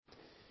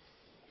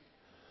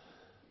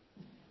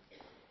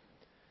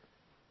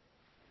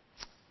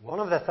One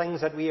of the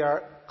things that we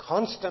are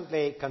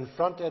constantly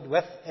confronted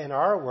with in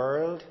our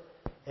world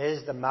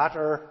is the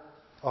matter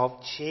of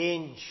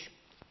change.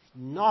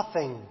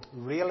 Nothing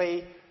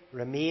really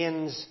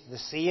remains the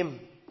same.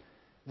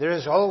 There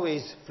is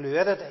always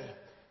fluidity.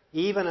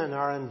 Even in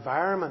our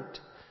environment,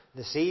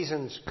 the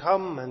seasons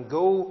come and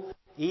go.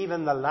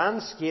 Even the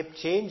landscape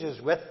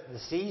changes with the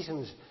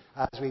seasons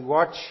as we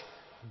watch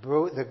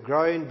the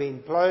ground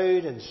being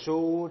ploughed and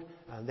sowed,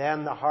 and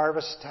then the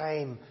harvest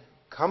time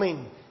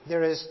coming.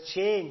 There is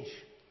change.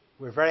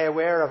 We're very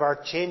aware of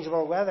our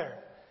changeable weather.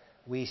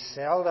 We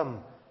seldom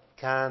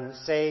can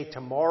say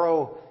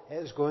tomorrow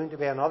is going to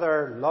be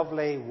another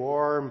lovely,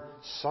 warm,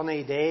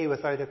 sunny day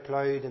without a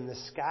cloud in the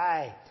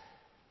sky.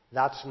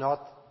 That's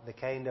not the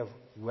kind of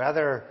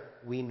weather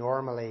we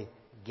normally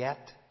get.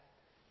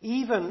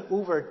 Even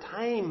over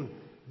time,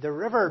 the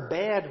river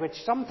bed, which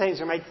sometimes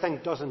you might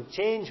think doesn't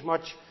change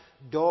much,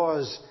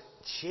 does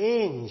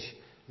change.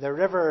 The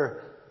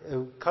river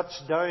cuts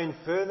down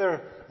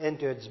further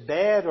into its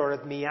bed, or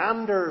it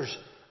meanders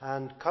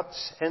and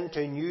cuts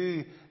into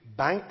new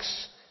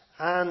banks,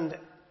 and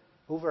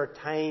over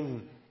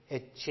time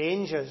it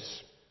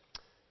changes.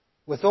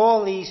 With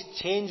all these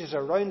changes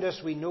around us,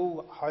 we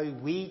know how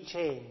we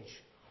change.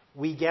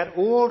 We get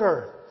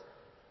older.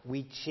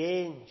 We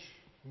change.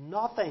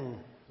 Nothing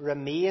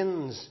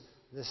remains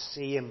the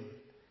same.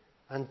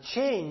 And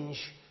change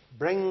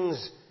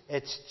brings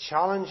its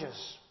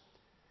challenges.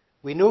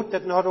 We note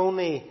that not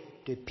only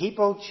do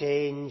people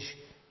change,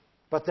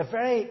 but the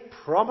very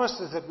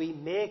promises that we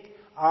make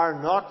are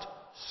not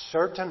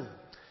certain.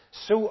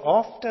 So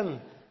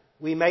often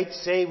we might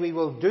say we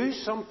will do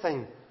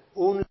something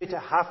only to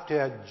have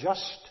to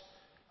adjust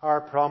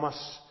our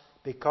promise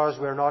because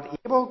we're not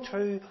able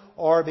to,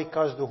 or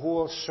because the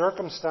whole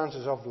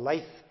circumstances of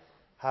life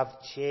have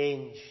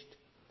changed.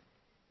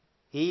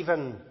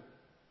 Even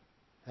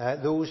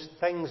those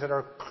things that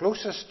are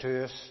closest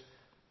to us,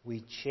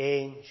 we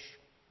change.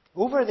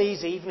 Over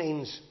these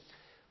evenings,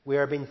 we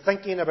have been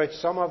thinking about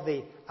some of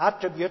the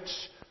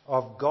attributes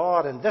of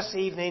God, and this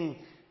evening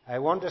I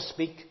want to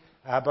speak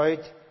about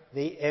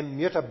the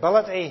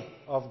immutability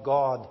of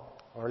God,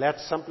 or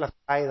let's simplify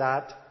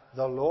that,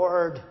 the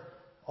Lord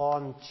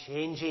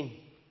unchanging.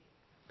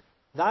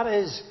 That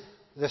is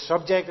the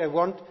subject I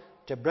want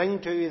to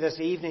bring to you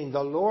this evening.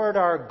 The Lord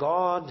our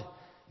God,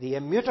 the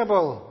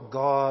immutable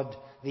God,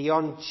 the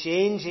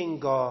unchanging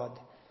God.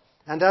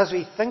 And as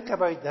we think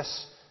about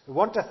this, we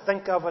want to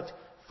think of it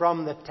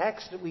from the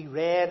text that we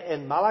read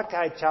in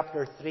Malachi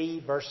chapter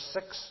 3, verse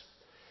 6.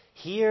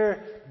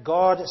 Here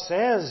God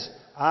says,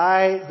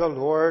 I, the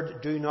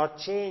Lord, do not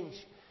change.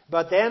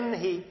 But then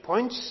he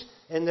points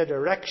in the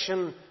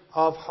direction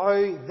of how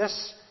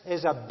this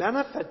is a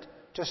benefit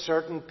to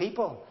certain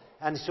people.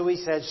 And so he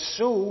says,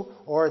 so,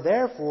 or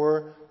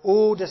therefore,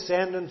 O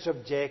descendants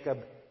of Jacob,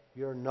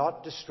 you're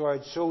not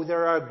destroyed. So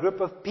there are a group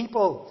of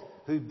people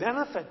who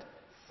benefit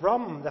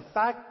from the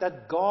fact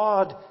that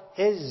God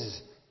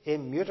is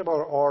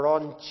immutable or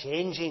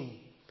unchanging.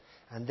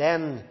 And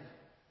then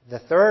the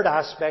third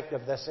aspect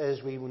of this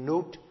is we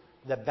note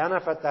the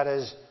benefit that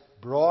is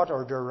brought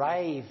or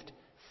derived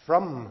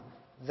from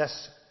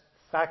this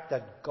fact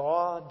that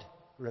God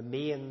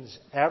remains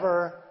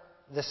ever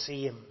the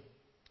same.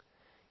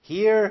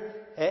 Here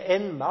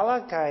in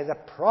Malachi, the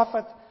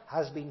prophet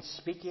has been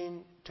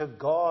speaking to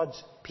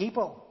God's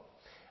people.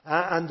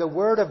 And the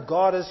word of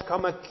God has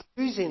come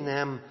accusing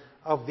them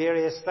of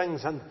various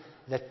things. And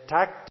the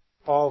tact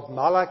of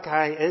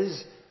Malachi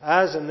is,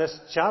 as in this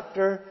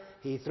chapter,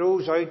 he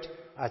throws out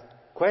a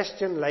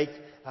question like,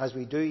 as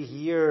we do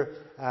here,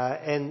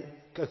 in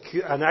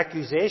an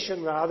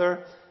accusation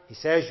rather. He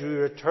says, you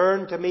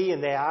return to me,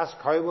 and they ask,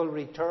 how will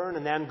return?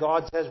 And then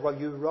God says, well,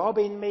 you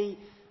robbing me?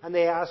 And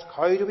they ask,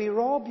 how do we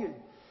rob you?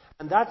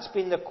 And that's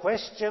been the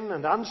question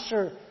and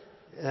answer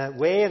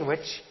way in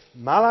which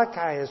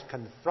Malachi has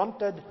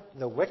confronted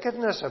the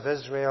wickedness of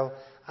Israel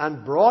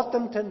and brought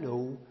them to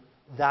know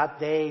that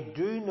they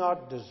do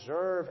not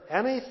deserve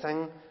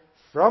anything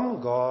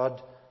from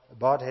God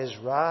but His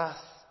wrath.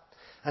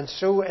 And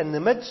so in the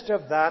midst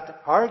of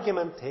that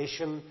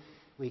argumentation,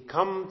 we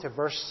come to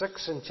verse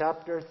 6 in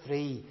chapter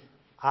 3.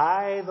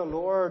 I, the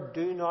Lord,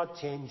 do not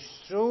change.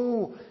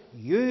 So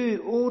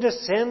you, O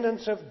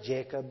descendants of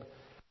Jacob,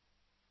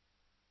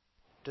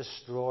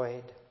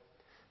 destroyed.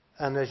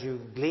 And as you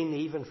glean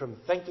even from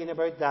thinking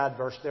about that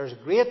verse, there's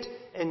great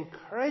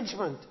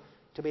encouragement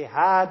to be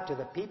had to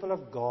the people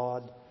of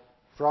God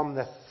from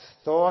the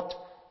thought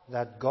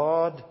that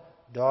God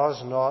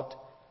does not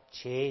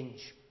change.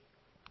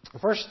 The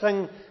first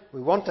thing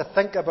we want to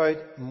think about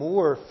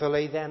more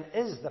fully then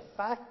is the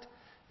fact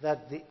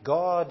that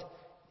God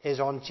is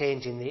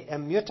unchanging, the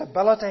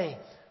immutability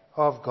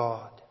of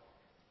God.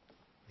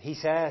 He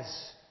says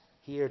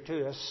here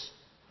to us,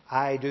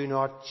 I do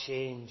not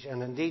change.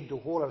 And indeed the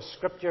whole of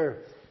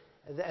Scripture,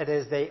 it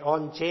is the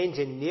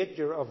unchanging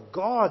nature of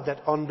God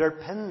that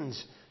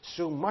underpins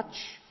so much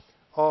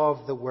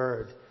of the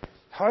Word.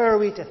 How are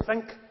we to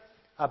think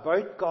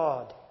about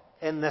God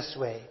in this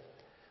way?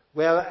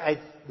 Well,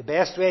 the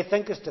best way I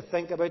think is to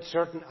think about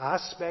certain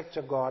aspects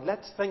of God.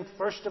 Let's think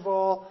first of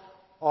all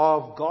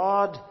of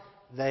God,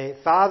 the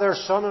Father,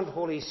 Son and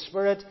Holy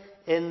Spirit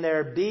in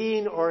their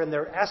being or in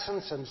their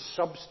essence and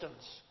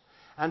substance.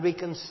 And we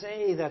can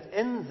say that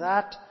in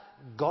that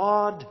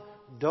God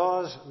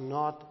does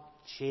not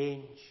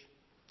change.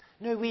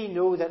 Now we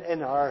know that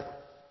in our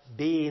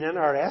being, in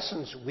our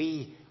essence,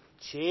 we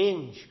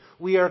change.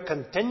 We are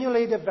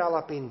continually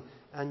developing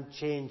and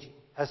changing.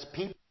 As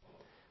people,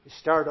 we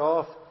start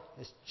off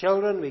as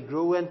children, we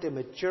grow into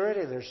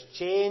maturity, there's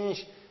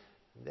change,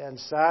 then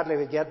sadly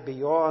we get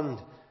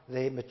beyond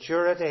the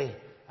maturity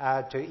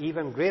to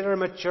even greater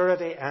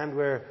maturity, and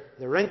where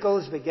the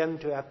wrinkles begin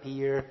to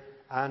appear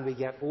and we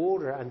get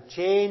older, and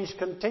change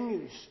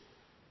continues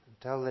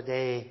until the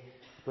day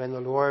when the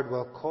Lord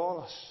will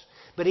call us.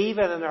 But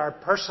even in our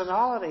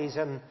personalities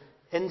and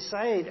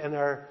inside in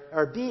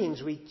our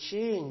beings, we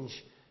change,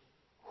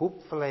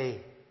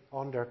 hopefully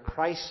under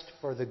Christ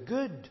for the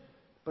good.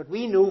 But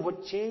we know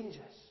what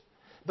changes.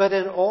 But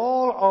in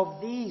all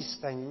of these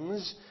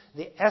things,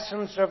 the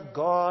essence of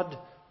God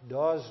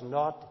does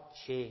not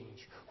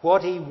change.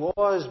 What He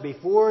was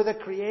before the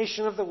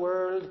creation of the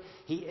world,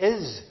 He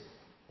is,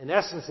 in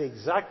essence,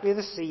 exactly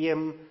the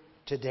same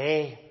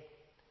today.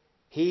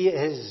 He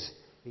is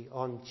the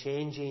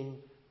unchanging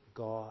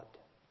God.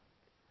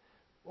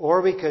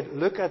 Or we could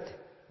look at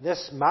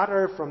this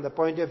matter from the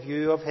point of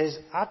view of His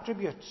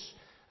attributes.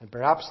 And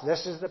perhaps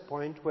this is the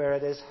point where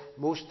it is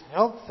most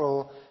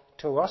helpful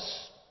to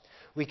us.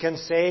 We can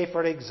say,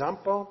 for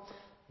example,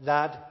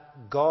 that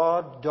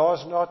God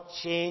does not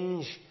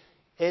change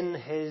in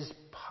His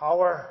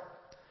power.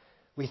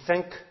 We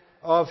think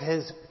of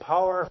His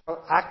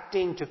powerful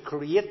acting to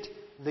create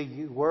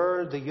the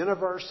world, the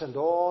universe, and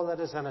all that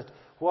is in it.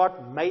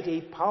 What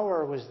mighty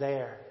power was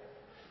there.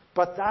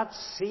 But that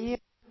same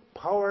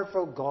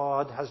powerful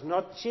God has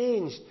not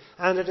changed.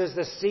 And it is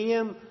the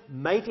same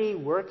mighty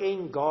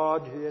working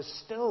God who is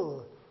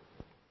still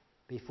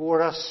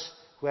before us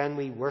when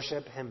we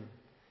worship Him.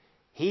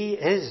 He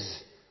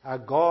is a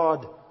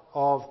God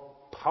of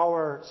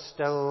power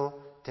still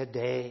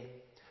today.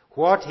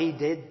 What He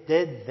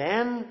did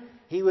then,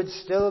 He would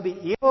still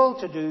be able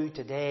to do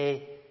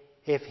today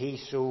if He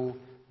so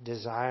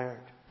desired.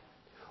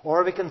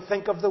 Or we can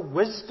think of the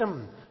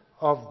wisdom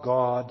of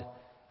God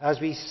as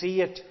we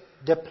see it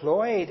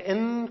deployed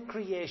in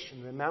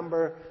creation.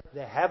 Remember,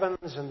 the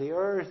heavens and the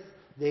earth,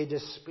 they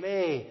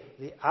display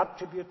the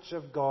attributes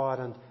of God.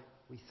 And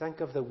we think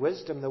of the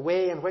wisdom, the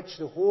way in which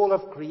the whole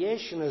of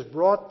creation is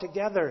brought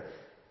together.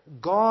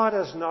 God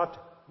has not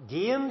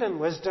gained in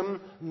wisdom,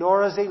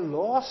 nor has He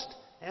lost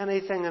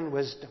anything in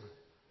wisdom.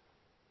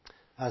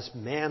 As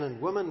men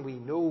and women, we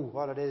know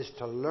what it is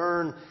to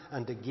learn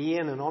and to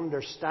gain in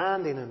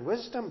understanding and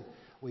wisdom.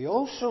 We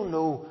also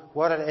know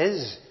what it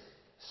is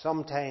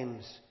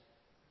sometimes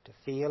to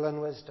fail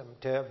in wisdom,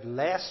 to have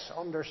less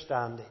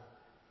understanding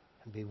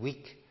and be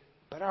weak.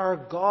 But our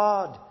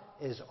God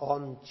is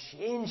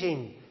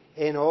unchanging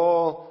in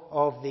all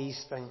of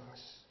these things.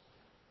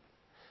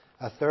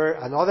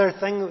 Another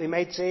thing that we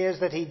might say is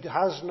that He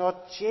has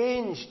not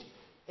changed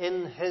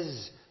in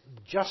His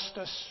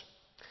justice.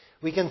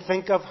 We can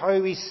think of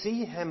how we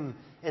see Him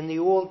in the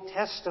Old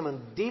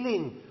Testament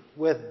dealing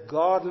with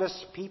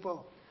godless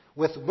people,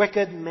 with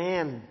wicked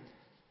men.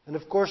 And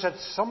of course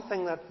it's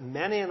something that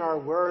many in our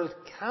world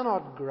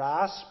cannot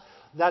grasp,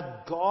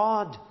 that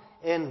God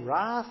in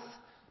wrath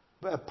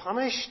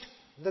punished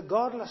the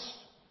godless.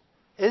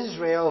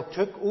 Israel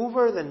took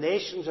over the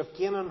nations of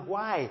Canaan.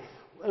 Why?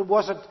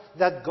 Was it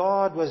that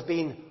God was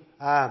being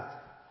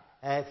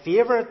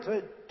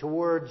favourite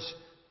towards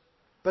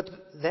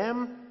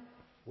them?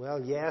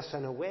 Well, yes,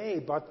 in a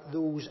way, but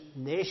those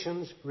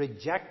nations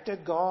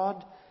rejected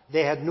God.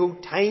 They had no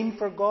time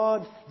for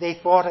God. They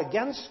fought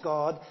against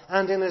God.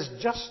 And in His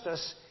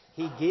justice,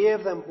 He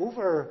gave them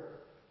over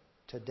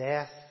to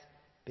death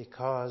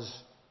because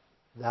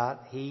that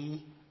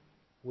He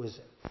was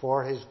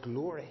for His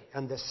glory.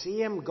 And the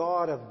same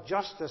God of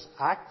justice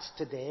acts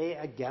today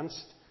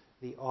against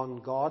the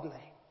ungodly.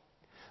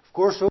 Of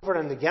course, over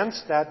and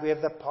against that, we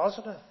have the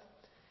positive.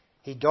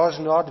 He does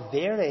not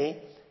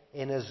vary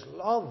in His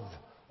love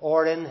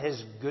or in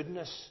His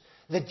goodness.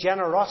 The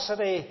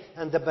generosity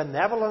and the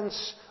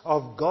benevolence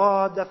of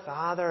God the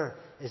Father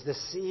is the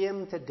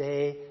same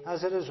today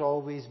as it has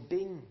always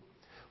been.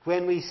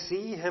 When we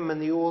see Him in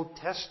the Old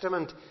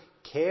Testament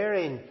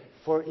caring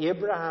for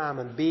Abraham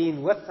and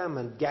being with him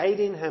and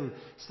guiding him,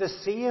 it's the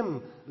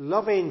same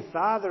loving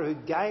Father who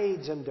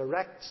guides and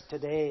directs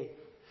today.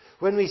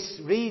 When we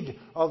read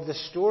of the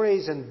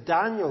stories in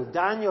Daniel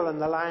in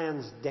the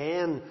lion's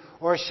den,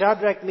 or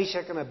Shadrach,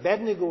 Meshach and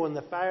Abednego in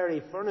the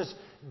fiery furnace,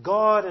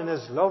 God in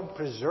His love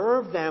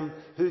preserved them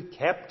who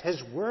kept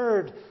His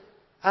word.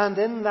 And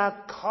in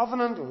that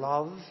covenant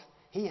love,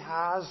 He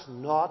has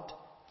not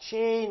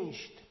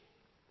changed.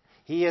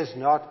 He is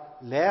not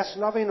less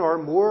loving or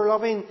more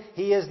loving.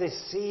 He is the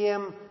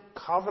same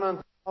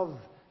covenant love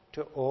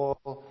to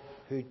all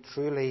who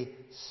truly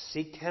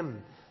seek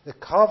Him. The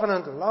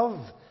covenant love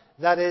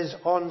that is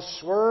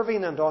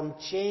unswerving and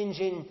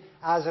unchanging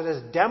as it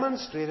is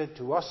demonstrated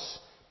to us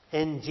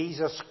in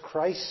Jesus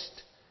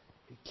Christ,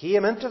 who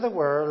came into the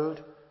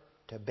world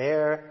to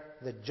bear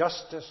the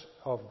justice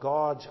of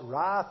God's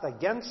wrath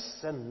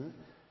against sin,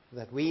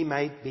 that we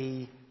might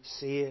be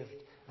saved.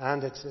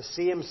 And it's the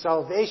same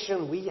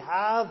salvation we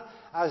have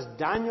as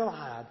Daniel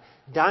had.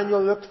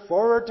 Daniel looked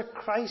forward to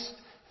Christ,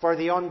 for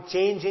the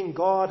unchanging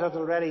God had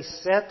already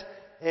set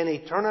in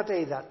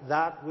eternity that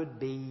that would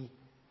be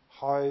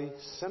how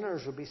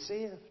sinners would be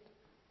saved.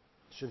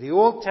 So the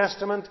Old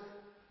Testament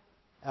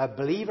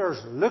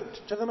believers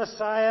looked to the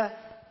Messiah.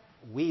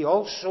 We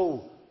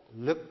also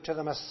look to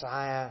the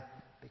Messiah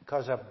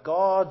because of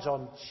God's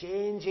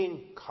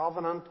unchanging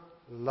covenant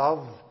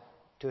love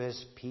to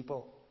His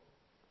people.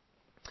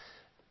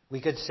 We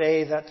could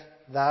say that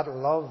that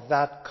love,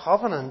 that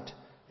covenant,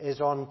 is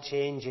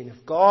unchanging.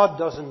 If God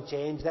doesn't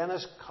change, then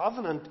His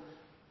covenant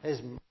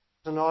does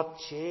not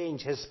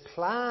change. His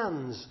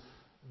plans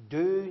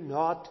do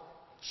not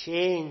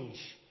change.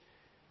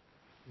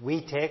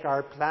 We take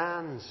our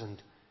plans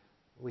and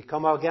we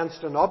come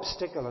against an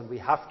obstacle and we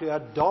have to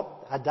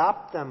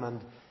adapt them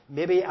and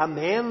maybe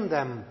amend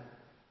them.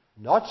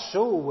 Not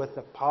so with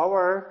the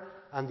power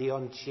and the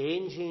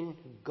unchanging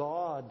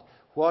God.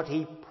 What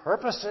He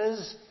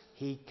purposes,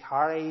 He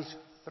carries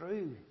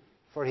through.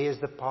 For He has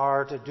the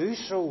power to do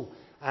so,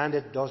 and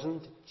it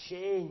doesn't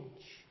change.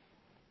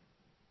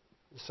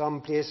 In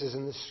some places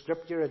in the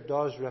Scripture it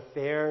does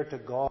refer to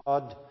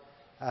God.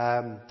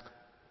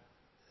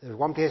 There's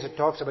one place it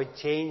talks about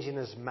changing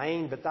His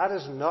mind, but that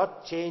is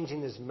not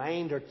changing His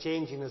mind or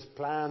changing His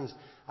plans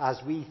as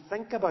we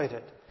think about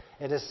it.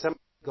 It is simply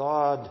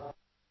God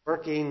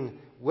working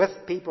with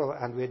people,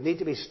 and we need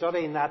to be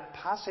studying that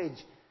passage.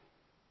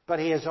 But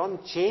He is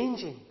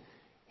unchanging.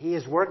 He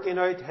is working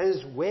out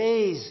His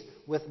ways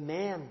with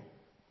men.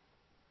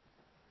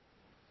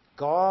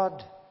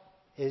 God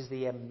is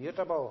the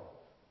immutable,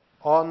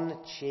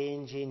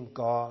 unchanging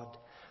God.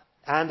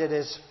 And it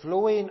is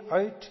flowing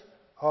out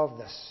of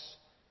this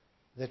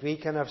that we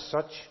can have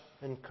such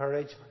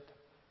encouragement.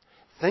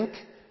 Think,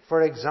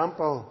 for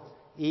example,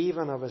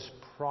 even of His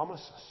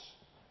promises.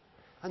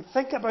 And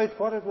think about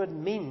what it would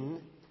mean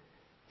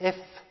if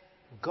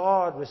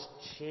God was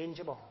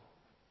changeable.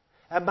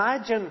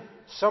 Imagine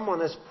someone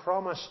has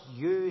promised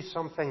you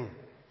something,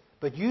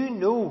 but you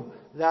know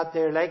that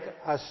they're like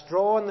a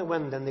straw in the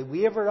wind and they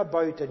waver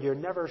about and you're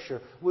never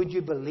sure. Would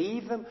you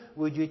believe them?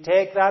 Would you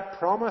take that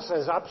promise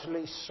as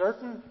absolutely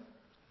certain?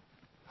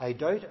 I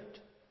doubt it.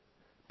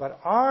 But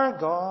our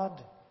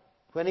God,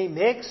 when He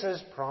makes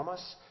His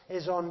promise,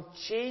 is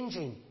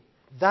unchanging.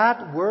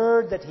 That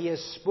word that He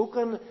has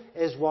spoken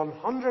is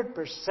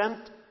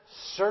 100%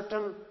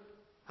 certain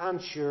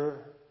and sure.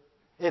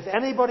 If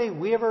anybody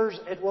wavers,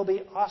 it will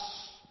be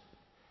us.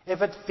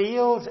 If it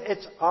fails,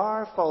 it's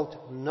our fault,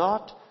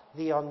 not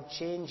the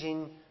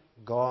unchanging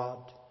God.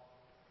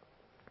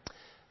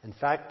 In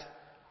fact,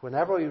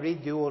 whenever we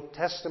read the Old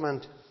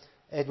Testament,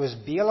 it was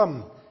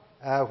Balaam.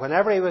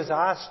 Whenever he was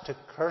asked to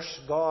curse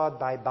God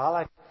by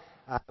Balak,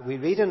 we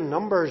read in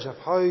Numbers of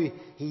how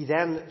he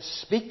then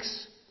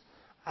speaks,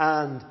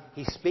 and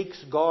he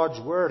speaks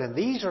God's word. And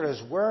these are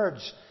his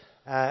words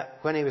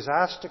when he was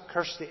asked to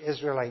curse the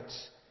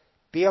Israelites.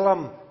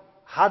 Balaam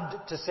had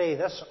to say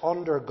this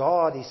under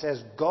God. He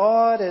says,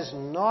 God is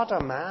not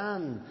a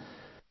man,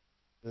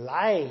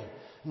 lie,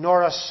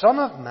 nor a son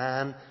of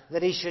man,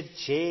 that He should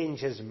change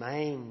His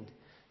mind.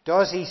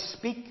 Does He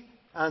speak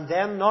and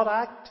then not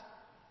act?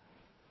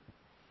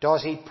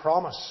 Does He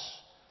promise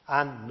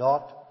and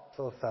not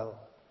fulfill?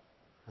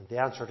 And the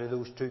answer to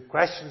those two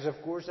questions, of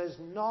course, is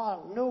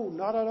no,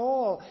 not at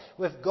all.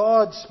 If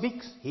God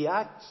speaks, He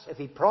acts. If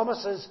He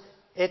promises,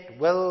 it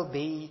will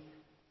be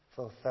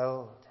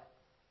fulfilled.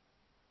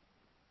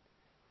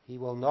 He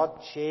will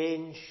not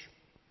change.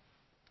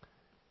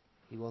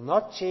 He will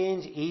not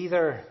change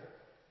either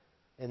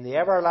in the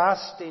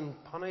everlasting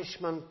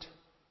punishment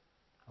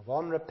of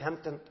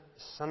unrepentant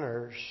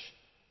sinners.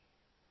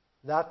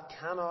 That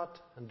cannot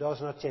and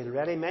does not change.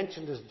 Already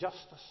mentioned as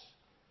justice.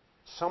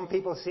 Some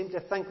people seem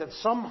to think that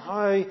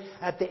somehow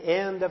at the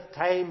end of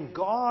time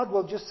God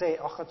will just say,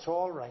 oh, it's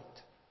all right.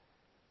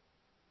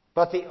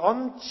 But the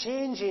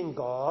unchanging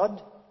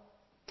God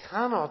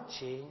cannot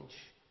change.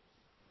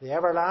 The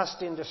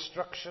everlasting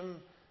destruction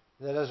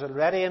that is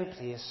already in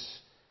place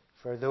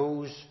for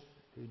those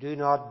who do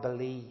not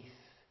believe.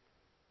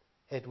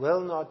 It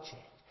will not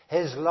change.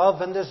 His love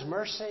and His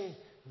mercy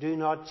do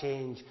not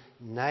change.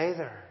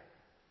 Neither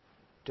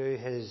do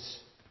His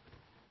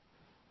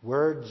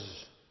words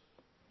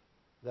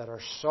that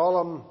are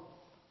solemn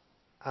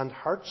and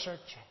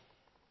heart-searching,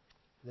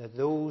 that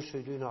those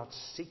who do not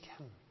seek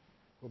Him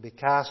will be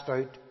cast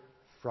out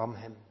from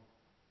Him.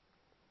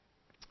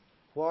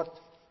 What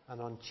an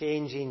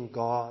unchanging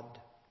God.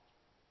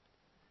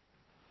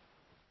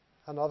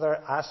 Another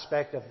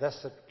aspect of this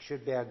that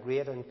should be a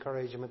great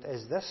encouragement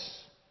is this.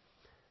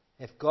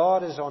 If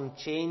God is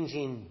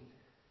unchanging,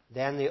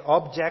 then the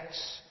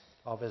objects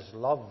of His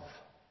love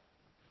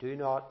do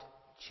not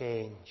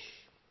change.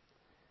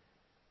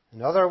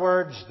 In other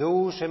words,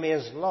 those whom He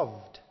has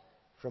loved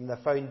from the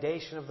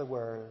foundation of the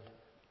world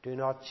do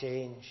not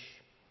change.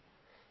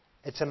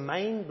 It's a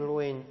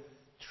mind-blowing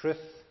truth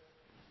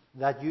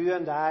that you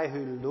and I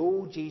who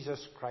know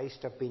Jesus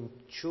Christ have been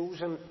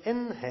chosen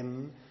in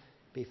Him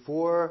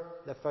before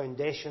the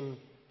foundation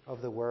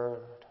of the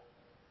world.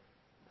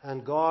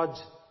 And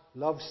God's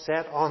love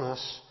set on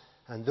us,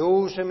 and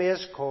those whom He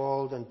has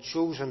called and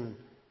chosen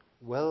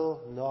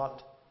will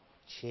not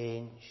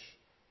change.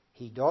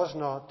 He does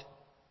not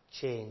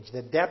change.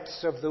 The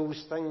depths of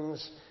those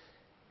things,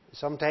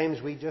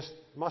 sometimes we just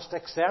must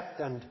accept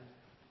and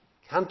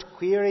can't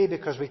query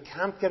because we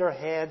can't get our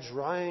heads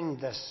round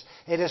this.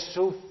 It is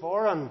so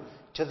foreign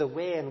to the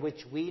way in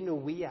which we know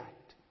we act.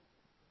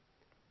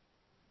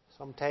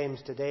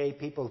 Sometimes today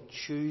people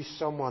choose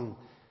someone.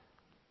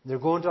 They're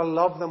going to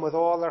love them with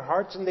all their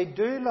hearts, and they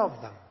do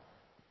love them.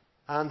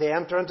 And they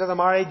enter into the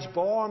marriage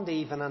bond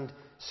even, and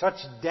such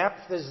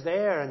depth is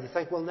there, and you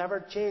think, we'll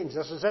never change,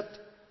 this is it.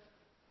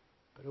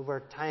 But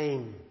over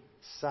time,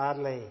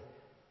 sadly,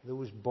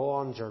 those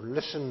bonds are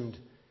loosened,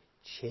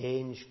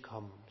 change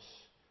comes.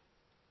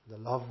 The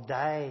love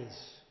dies,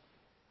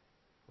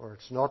 or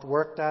it's not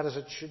worked out as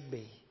it should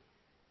be,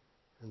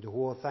 and the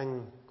whole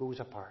thing goes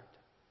apart.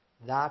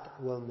 That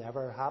will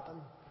never happen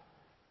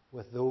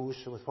with those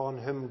upon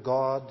whom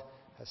God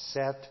has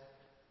set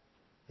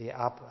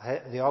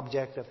the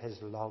object of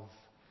His love,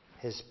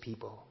 His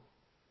people.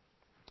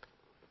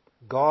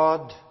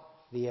 God,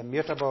 the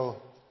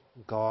immutable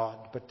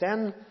God. But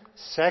then,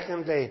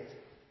 secondly,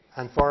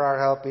 and for our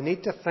help, we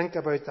need to think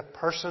about the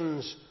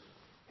persons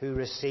who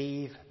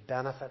receive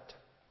benefit.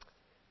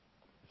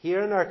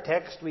 Here in our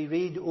text we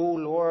read, O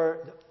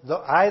Lord,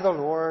 I the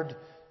Lord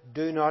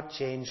do not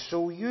change.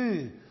 So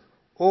you,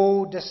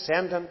 O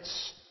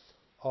descendants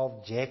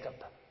of Jacob.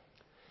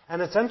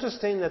 And it's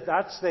interesting that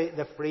that's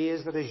the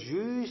phrase that is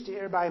used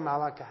here by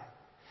Malachi.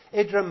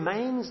 It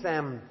reminds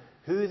them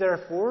who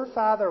their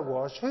forefather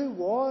was. Who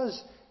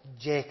was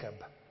Jacob?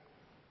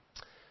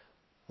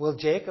 Well,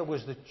 Jacob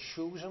was the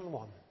chosen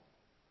one.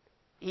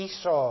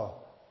 Esau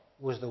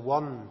was the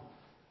one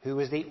who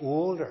was the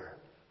older.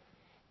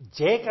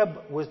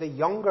 Jacob was the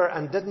younger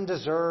and didn't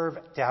deserve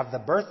to have the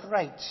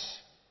birthrights.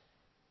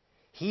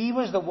 He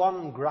was the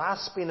one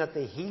grasping at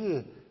the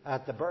heel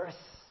at the birth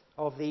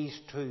of these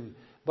two.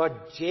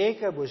 But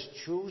Jacob was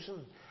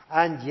chosen,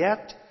 and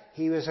yet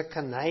he was a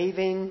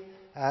conniving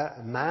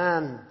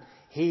man.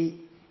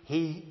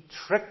 He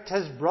tricked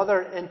his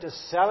brother into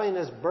selling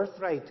his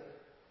birthright,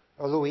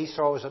 although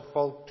Esau was at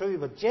fault too.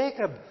 But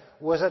Jacob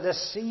was a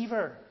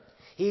deceiver.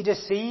 He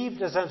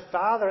deceived his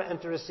father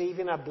into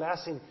receiving a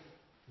blessing.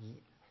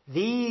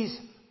 These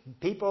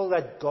people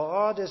that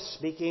God is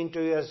speaking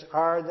to us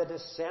are the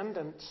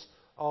descendants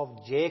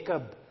of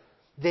Jacob.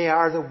 They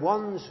are the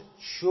ones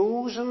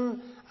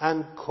chosen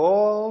and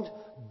called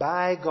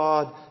by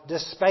God,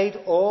 despite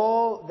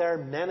all their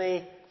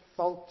many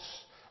faults.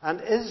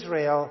 And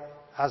Israel,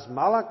 as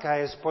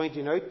Malachi is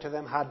pointing out to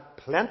them, had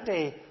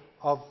plenty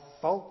of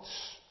faults.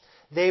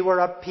 They were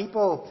a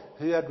people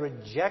who had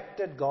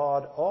rejected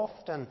God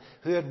often,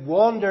 who had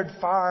wandered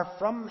far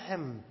from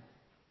Him.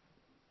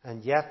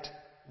 And yet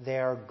they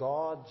are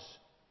God's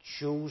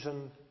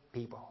chosen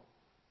people.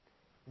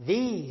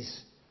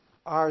 These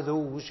are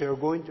those who are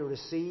going to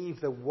receive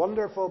the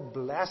wonderful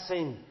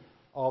blessing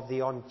of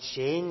the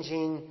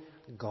unchanging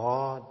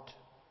God.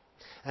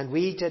 And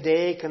we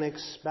today can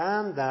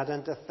expand that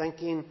into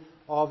thinking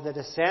of the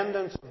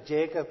descendants of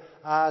Jacob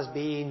as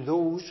being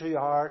those who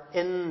are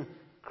in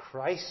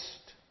Christ.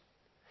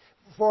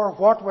 For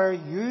what were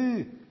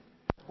you,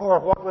 or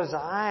what was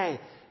I,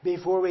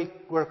 before we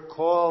were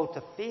called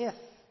to faith?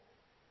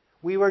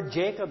 We were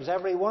Jacobs,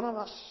 every one of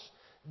us,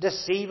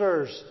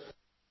 deceivers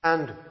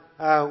and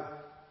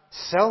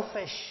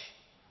selfish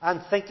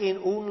and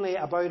thinking only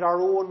about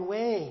our own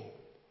way.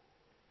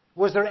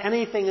 Was there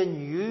anything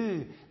in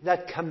you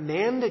that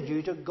commended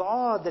you to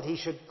God that He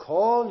should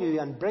call you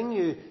and bring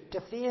you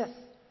to faith?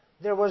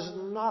 There was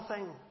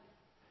nothing.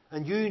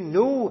 And you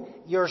know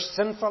your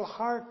sinful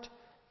heart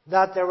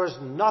that there was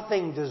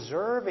nothing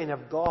deserving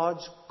of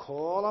God's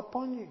call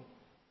upon you.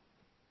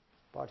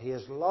 But He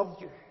has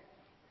loved you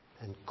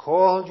and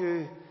called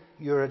you.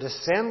 You're a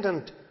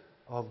descendant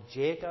of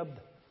Jacob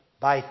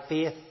by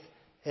faith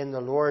in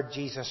the Lord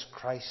Jesus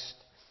Christ.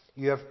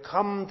 You have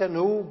come to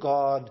know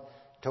God,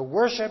 to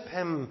worship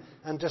Him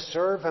and to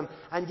serve Him.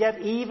 And yet,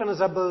 even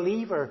as a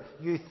believer,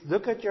 you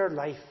look at your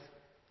life.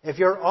 If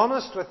you're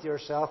honest with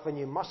yourself, and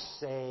you must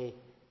say,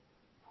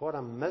 what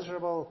a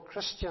miserable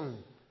Christian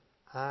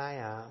I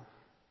am.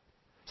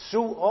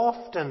 So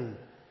often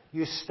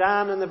you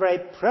stand on the very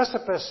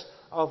precipice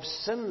of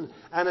sin,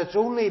 and it's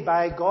only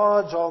by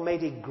God's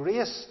almighty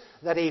grace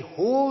that He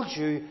holds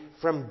you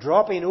from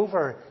dropping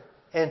over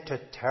into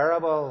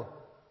terrible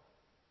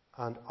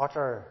and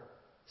utter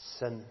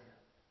sin.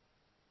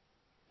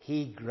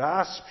 He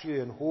grasps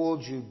you and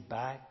holds you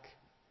back.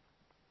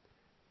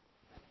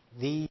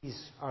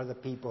 These are the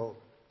people,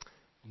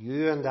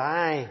 you and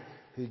I,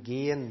 who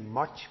gain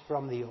much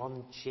from the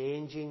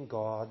unchanging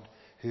God,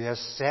 who has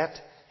set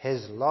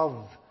His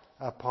love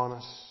upon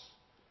us.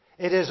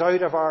 It is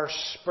out of our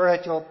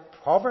spiritual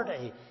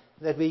poverty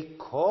that we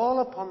call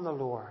upon the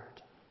Lord,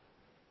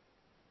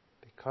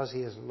 because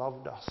He has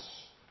loved us,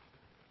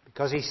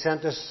 because He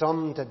sent His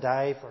Son to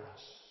die for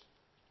us.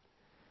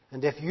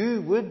 And if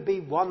you would be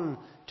one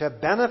to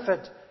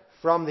benefit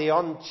from the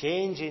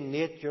unchanging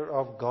nature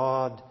of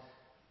God,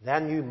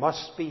 then you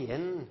must be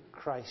in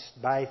Christ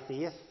by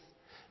faith.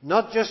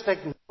 Not just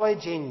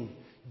acknowledging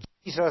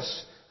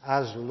Jesus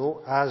as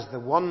the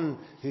one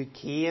who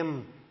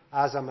came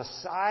as a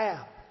Messiah,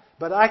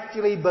 but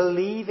actually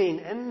believing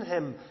in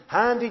Him,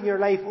 handing your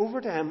life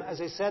over to Him,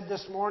 as I said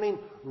this morning,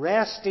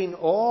 resting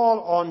all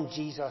on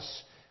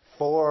Jesus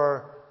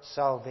for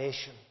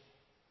salvation.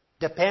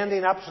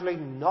 Depending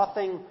absolutely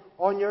nothing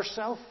on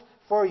yourself,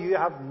 for you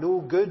have no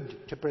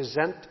good to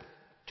present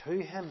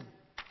to Him.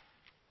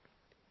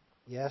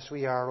 Yes,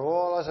 we are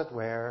all, as it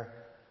were,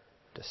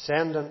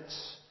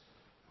 descendants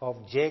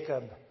of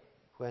Jacob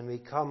when we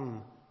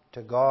come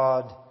to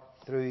God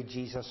through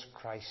Jesus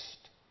Christ.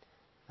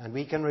 And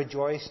we can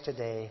rejoice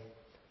today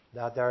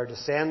that there are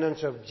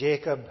descendants of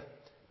Jacob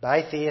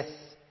by faith,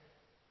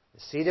 the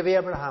seed of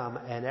Abraham,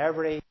 in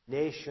every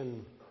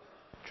nation,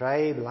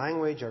 tribe,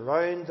 language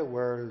around the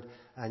world,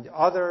 and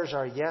others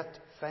are yet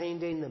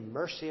finding the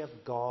mercy of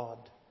God.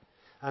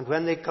 And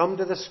when they come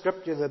to the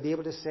Scripture, they'll be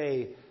able to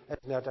say,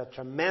 isn't it a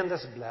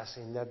tremendous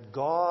blessing that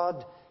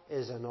God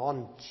is an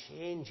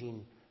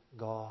unchanging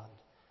God.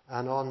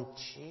 An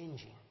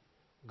unchanging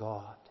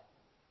God.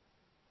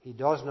 He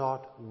does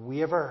not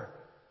waver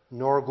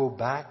nor go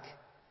back.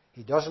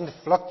 He doesn't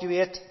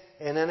fluctuate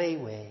in any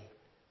way.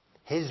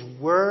 His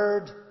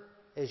word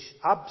is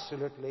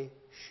absolutely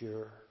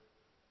sure.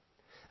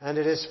 And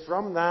it is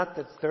from that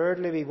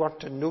thirdly we want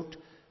to note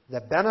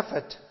the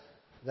benefit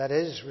that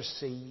is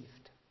received.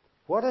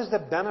 What is the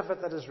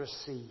benefit that is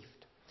received?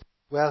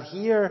 Well,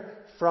 here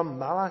from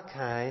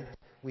Malachi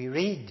we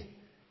read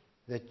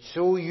that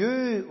so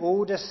you,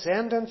 O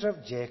descendants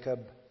of Jacob,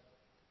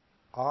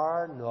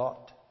 are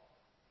not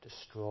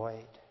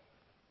destroyed.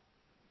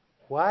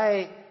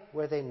 Why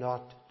were they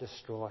not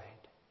destroyed?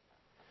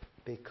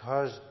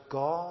 Because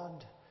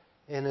God,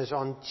 in His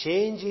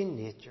unchanging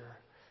nature,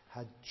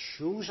 had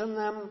chosen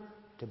them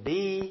to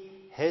be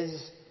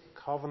His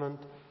covenant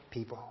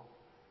people.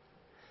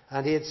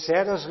 And He had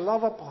set His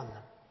love upon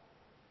them.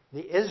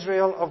 The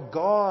Israel of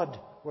God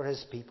were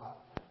His people.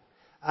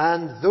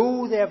 And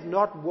though they have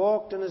not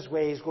walked in His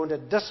ways, He's going to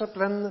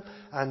discipline them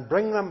and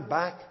bring them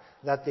back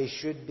that they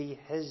should be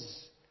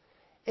His.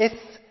 If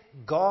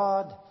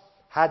God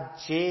had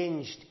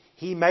changed,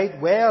 He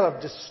might well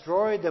have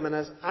destroyed them in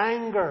His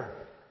anger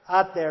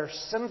at their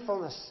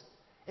sinfulness,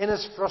 in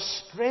His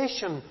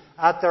frustration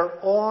at their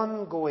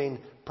ongoing,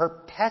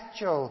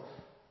 perpetual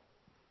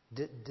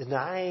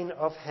denying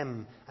of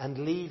Him and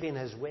leaving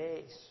His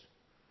ways.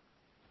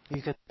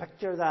 You can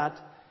picture that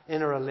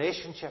in a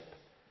relationship.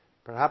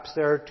 Perhaps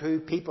there are two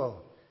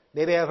people,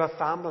 maybe have a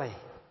family,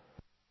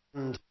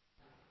 and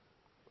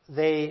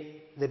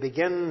they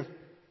begin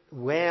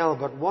well,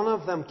 but one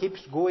of them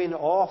keeps going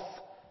off,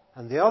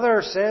 and the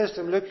other says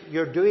to him, look,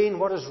 you're doing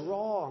what is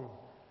wrong.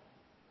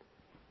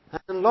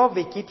 And in love,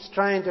 he keeps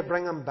trying to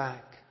bring him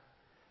back.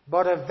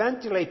 But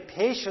eventually,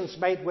 patience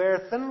might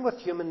wear thin with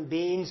human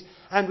beings,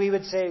 and we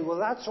would say,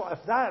 well,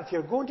 if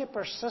you're going to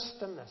persist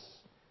in this,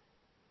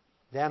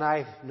 then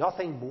I've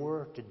nothing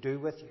more to do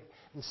with you.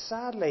 And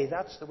sadly,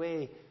 that's the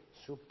way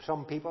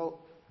some people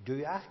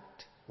do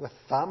act with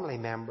family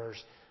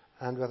members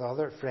and with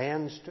other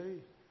friends too.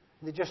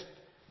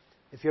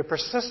 If you're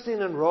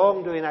persisting in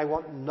wrongdoing, I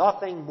want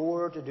nothing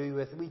more to do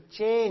with it. We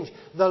change.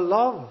 The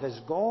love is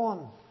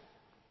gone.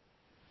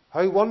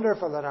 How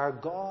wonderful that our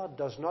God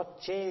does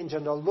not change.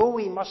 And although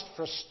we must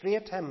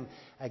frustrate Him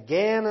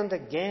again and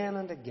again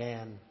and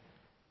again,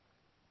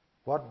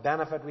 what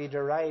benefit we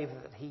derive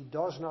that He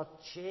does not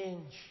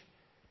change.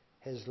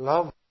 His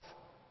love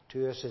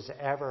to us is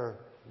ever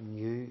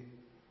new.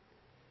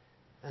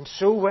 And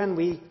so when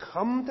we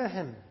come to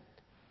Him,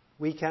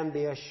 we can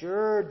be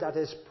assured that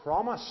His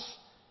promise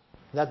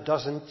that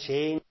doesn't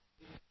change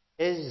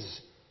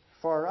is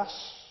for us.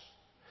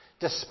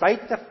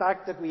 Despite the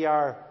fact that we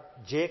are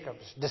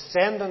Jacob's,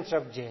 descendants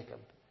of Jacob,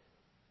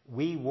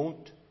 we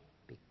won't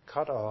be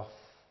cut off.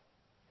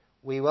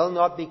 We will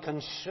not be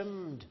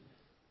consumed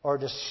or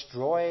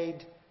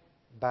destroyed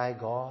by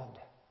God,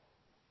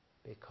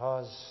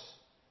 because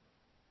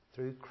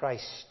through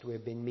Christ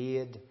we've been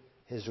made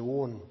His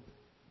own,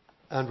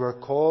 and we're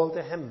called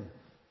to Him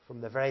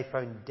from the very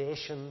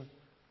foundation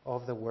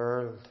of the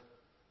world.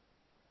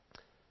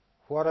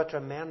 What a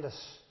tremendous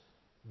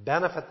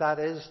benefit that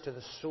is to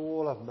the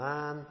soul of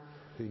man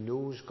who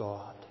knows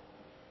God.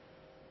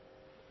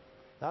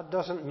 That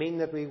doesn't mean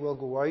that we will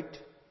go out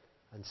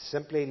and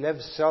simply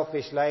live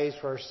selfish lives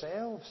for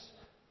ourselves.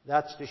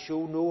 That's to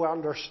show no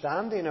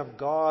understanding of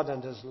God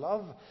and His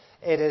love.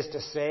 It is to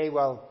say,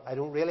 well, I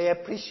don't really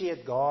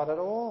appreciate God at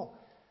all.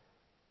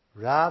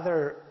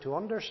 Rather, to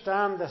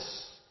understand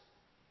this,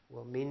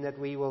 will mean that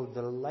we will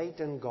delight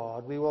in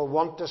God. We will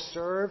want to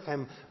serve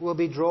Him. We'll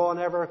be drawn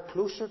ever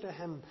closer to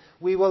Him.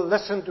 We will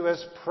listen to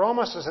His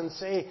promises and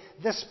say,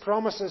 this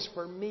promise is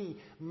for me.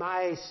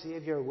 My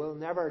Saviour will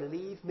never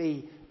leave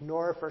me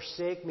nor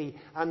forsake me.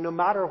 And no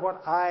matter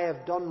what I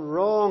have done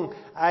wrong,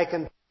 I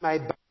can put my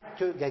back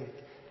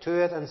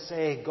to it and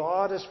say,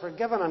 God is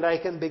forgiven, and I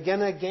can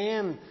begin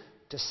again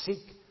to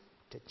seek,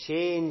 to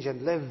change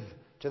and live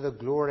to the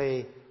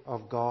glory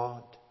of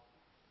God.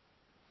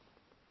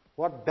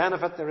 What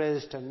benefit there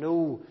is to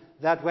know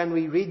that when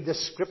we read the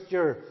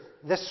Scripture,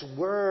 this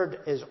Word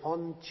is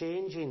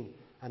unchanging,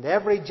 and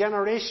every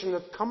generation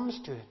that comes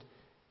to it,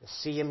 the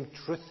same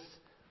truth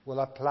will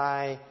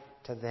apply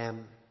to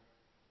them.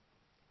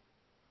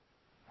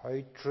 How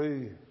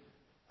true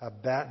a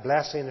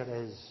blessing it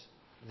is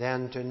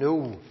then to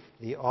know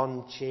the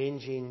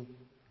unchanging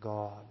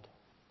God.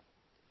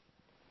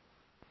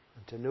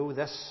 And to know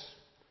this,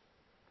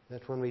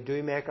 that when we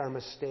do make our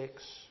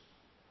mistakes,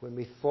 when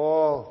we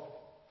fall,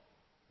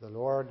 the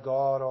Lord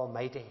God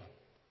Almighty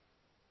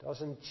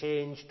doesn't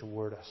change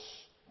toward us,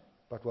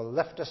 but will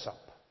lift us up.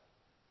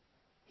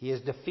 He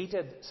has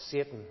defeated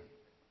Satan,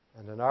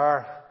 and in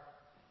our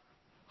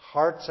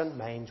hearts and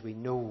minds we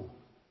know,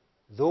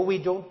 though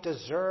we don't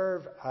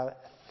deserve a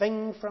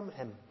thing from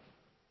Him,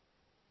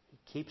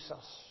 He keeps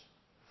us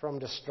from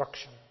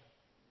destruction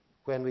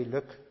when we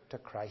look to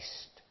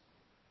Christ.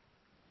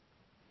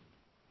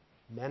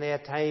 Many a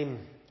time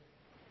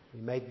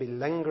we might be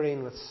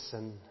lingering with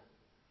sin.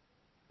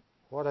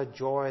 What a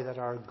joy that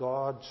our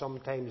God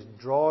sometimes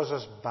draws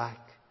us back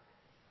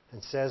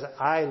and says,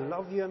 I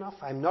love you enough.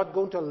 I'm not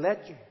going to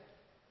let you.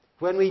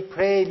 When we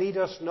pray, lead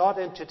us not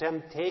into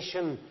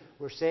temptation,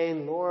 we're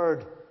saying,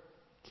 Lord,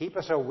 keep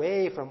us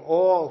away from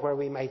all where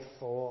we might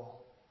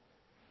fall.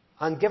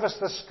 And give us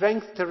the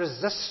strength to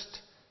resist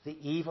the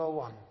evil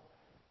one.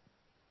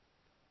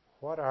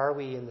 What are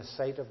we in the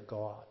sight of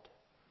God?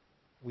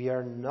 We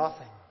are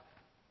nothing.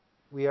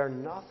 We are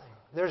nothing.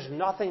 There's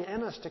nothing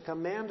in us to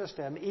commend us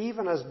to Him.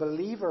 Even as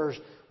believers,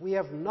 we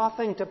have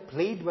nothing to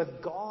plead with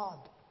God.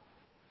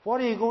 What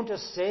are you going to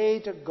say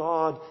to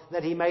God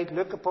that He might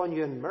look upon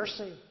you in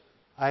mercy?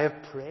 I have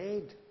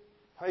prayed.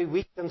 How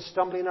weak and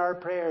stumbling our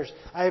prayers.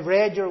 I have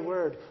read your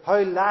word.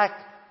 How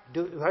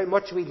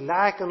much we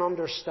lack an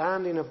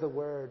understanding of the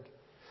word.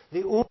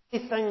 The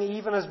only thing,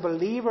 even as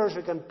believers,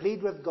 we can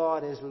plead with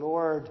God is,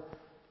 Lord,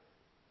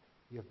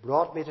 you've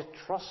brought me to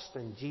trust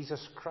in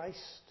Jesus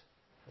Christ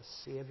as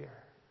Saviour.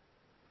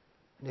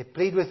 And I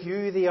plead with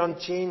you, the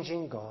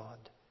unchanging God,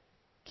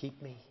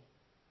 keep me.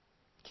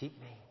 Keep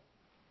me.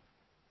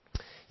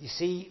 You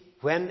see,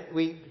 when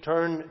we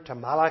turn to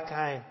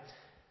Malachi,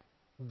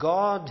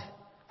 God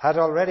had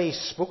already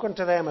spoken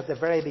to them at the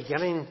very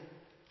beginning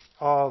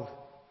of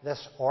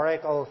this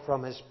oracle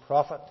from His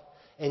prophet.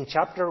 In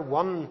chapter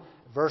 1,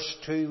 verse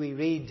 2, we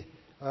read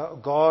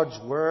God's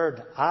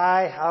word,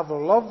 I have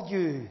loved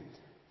you,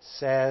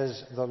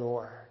 says the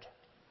Lord.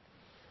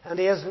 And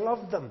He has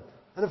loved them.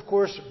 And of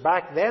course,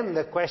 back then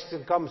the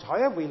question comes, how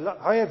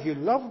have you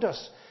loved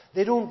us?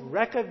 They don't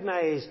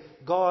recognize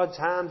God's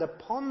hand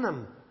upon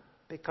them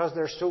because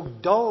they're so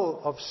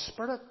dull of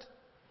spirit.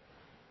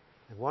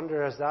 I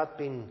wonder, has that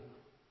been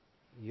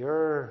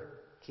your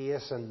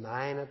case and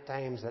mine at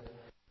times, that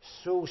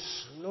so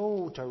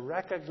slow to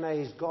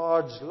recognize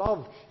God's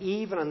love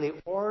even in the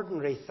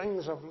ordinary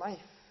things of life?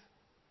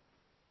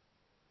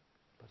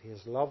 But He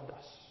has loved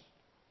us,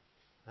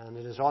 and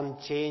in His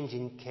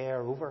unchanging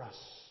care over us,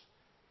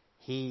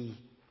 He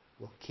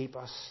will keep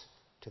us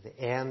to the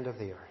end of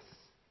the earth.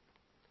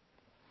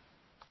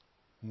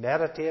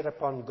 Meditate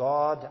upon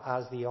God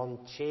as the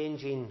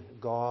unchanging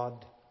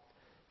God.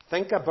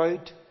 Think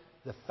about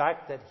the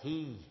fact that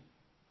He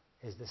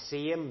is the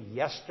same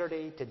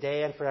yesterday,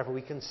 today, and forever.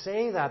 We can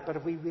say that, but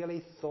if we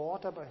really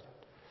thought about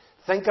it,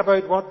 think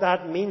about what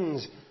that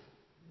means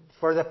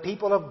for the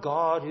people of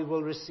God who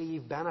will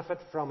receive benefit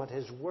from it.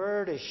 His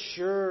word is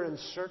sure and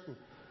certain.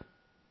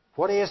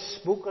 What He has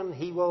spoken,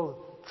 He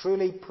will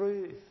truly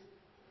prove.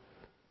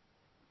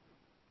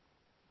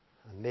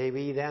 And may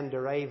we then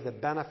derive the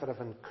benefit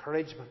of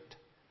encouragement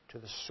to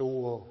the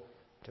soul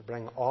to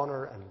bring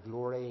honour and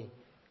glory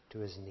to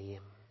His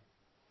name.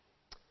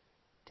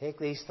 Take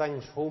these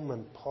things home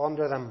and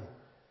ponder them,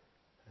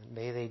 and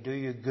may they do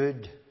you good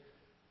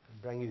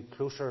and bring you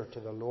closer to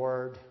the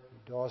Lord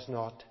who does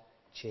not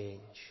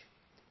change.